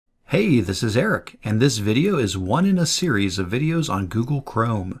Hey, this is Eric, and this video is one in a series of videos on Google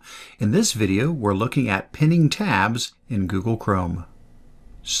Chrome. In this video, we're looking at pinning tabs in Google Chrome.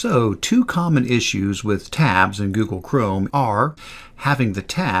 So, two common issues with tabs in Google Chrome are having the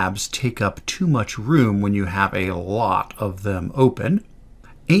tabs take up too much room when you have a lot of them open,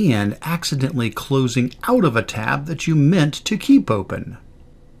 and accidentally closing out of a tab that you meant to keep open.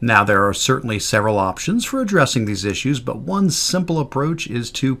 Now, there are certainly several options for addressing these issues, but one simple approach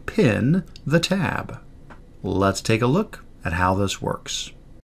is to pin the tab. Let's take a look at how this works.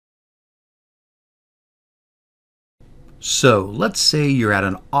 So, let's say you're at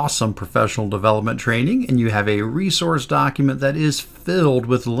an awesome professional development training and you have a resource document that is filled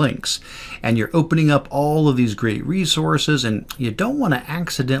with links, and you're opening up all of these great resources, and you don't want to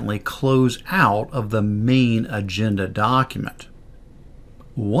accidentally close out of the main agenda document.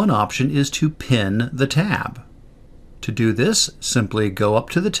 One option is to pin the tab. To do this, simply go up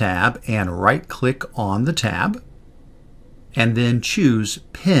to the tab and right-click on the tab, and then choose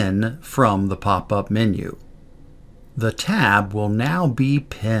Pin from the pop-up menu. The tab will now be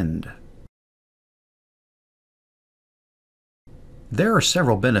pinned. There are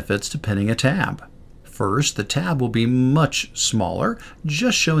several benefits to pinning a tab. First, the tab will be much smaller,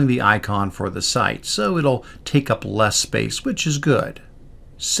 just showing the icon for the site, so it'll take up less space, which is good.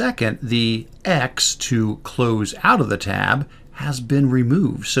 Second, the X to close out of the tab has been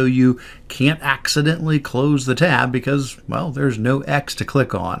removed, so you can't accidentally close the tab because, well, there's no X to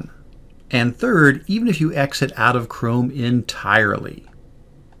click on. And third, even if you exit out of Chrome entirely,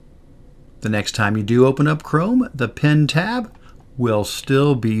 the next time you do open up Chrome, the Pin tab will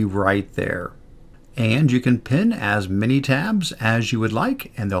still be right there. And you can pin as many tabs as you would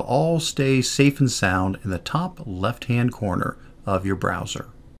like, and they'll all stay safe and sound in the top left-hand corner of your browser.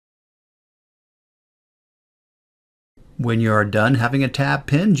 When you are done having a tab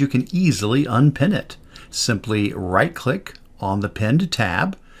pinned, you can easily unpin it. Simply right-click on the pinned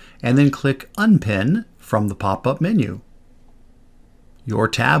tab and then click Unpin from the pop-up menu. Your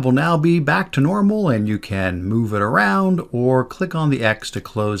tab will now be back to normal, and you can move it around or click on the X to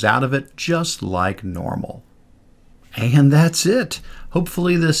close out of it just like normal. And that's it.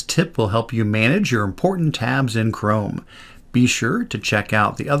 Hopefully this tip will help you manage your important tabs in Chrome. Be sure to check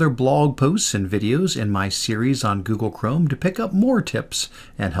out the other blog posts and videos in my series on Google Chrome to pick up more tips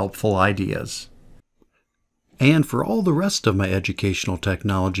and helpful ideas. And for all the rest of my educational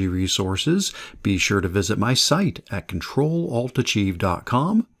technology resources, be sure to visit my site at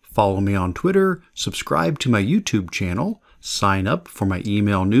ControlAltAchieve.com, follow me on Twitter, subscribe to my YouTube channel, sign up for my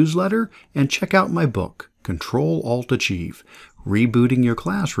email newsletter, and check out my book, Control Alt Achieve: Rebooting Your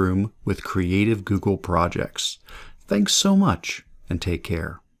Classroom with Creative Google Projects. Thanks so much, and take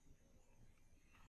care.